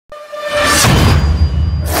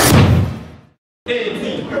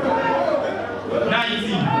18,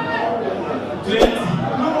 19, 20,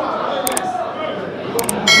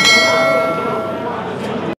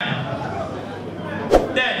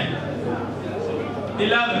 10,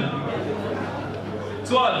 11,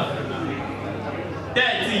 12,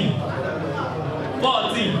 13,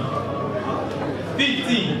 14,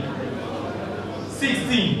 15,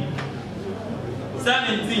 16,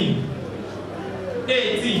 17,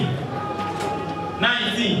 18,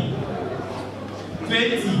 19,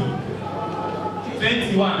 20,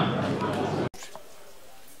 21.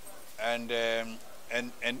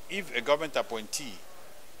 And if a government appointee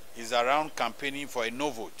is around campaigning for a no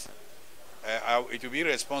vote, it will be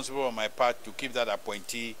responsible on my part to keep that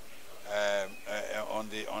appointee on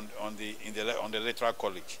the electoral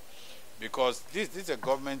college, because this is a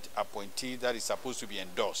government appointee that is supposed to be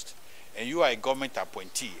endorsed, and you are a government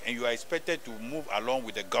appointee, and you are expected to move along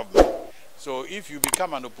with the government. So if you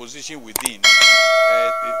become an opposition within,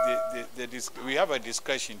 we have a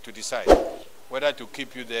discretion to decide whether to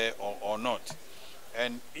keep you there or not.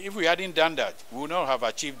 And if we hadn't done that, we would not have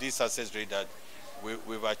achieved this success rate that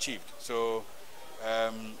we've achieved. So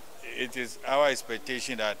it is our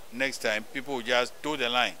expectation that next time people will just toe the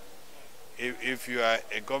line. If you are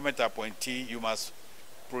a government appointee, you must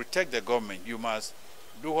protect the government. You must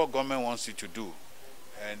do what government wants you to do.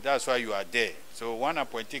 And that's why you are there. So one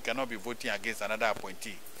appointee cannot be voting against another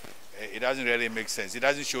appointee. It doesn't really make sense. It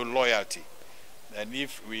doesn't show loyalty. And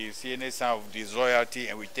if we see any sign of disloyalty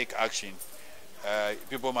and we take action,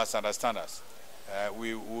 people must understand us.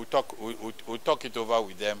 We'll talk it over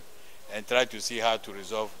with them and try to see how to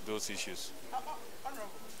resolve those issues.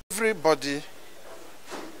 Everybody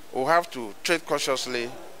will have to tread cautiously,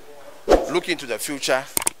 look into the future,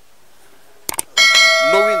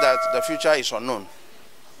 knowing that the future is unknown.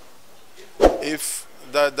 If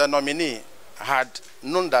the nominee had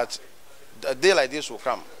known that a day like this will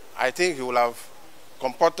come, I think he will have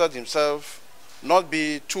comported himself, not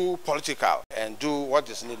be too political, and do what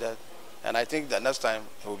is needed. And I think that next time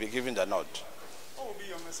he will be given the nod. What will be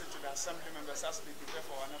your message to the assembly members as they prepare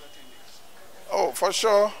for another 10 days? Oh, for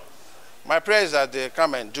sure. My prayer is that they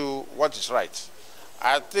come and do what is right.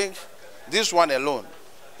 I think this one alone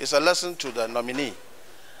is a lesson to the nominee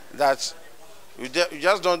that you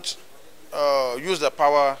just don't use the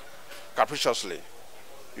power capriciously.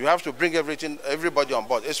 You have to bring everybody on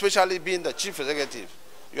board, especially being the chief executive.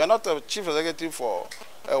 You are not a chief executive for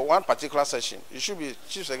one particular session. You should be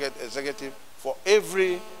chief executive for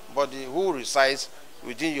everybody who resides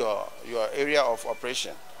within your area of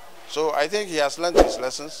operation. So I think he has learned his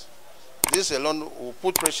lessons. This alone will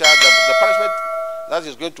put pressure. The punishment that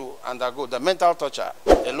he's going to undergo, the mental torture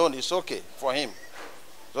alone, is okay for him.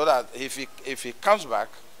 So that if he comes back,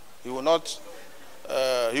 he will not.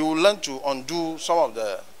 He will learn to undo some of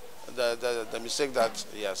the mistake that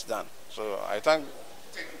he has done. So I thank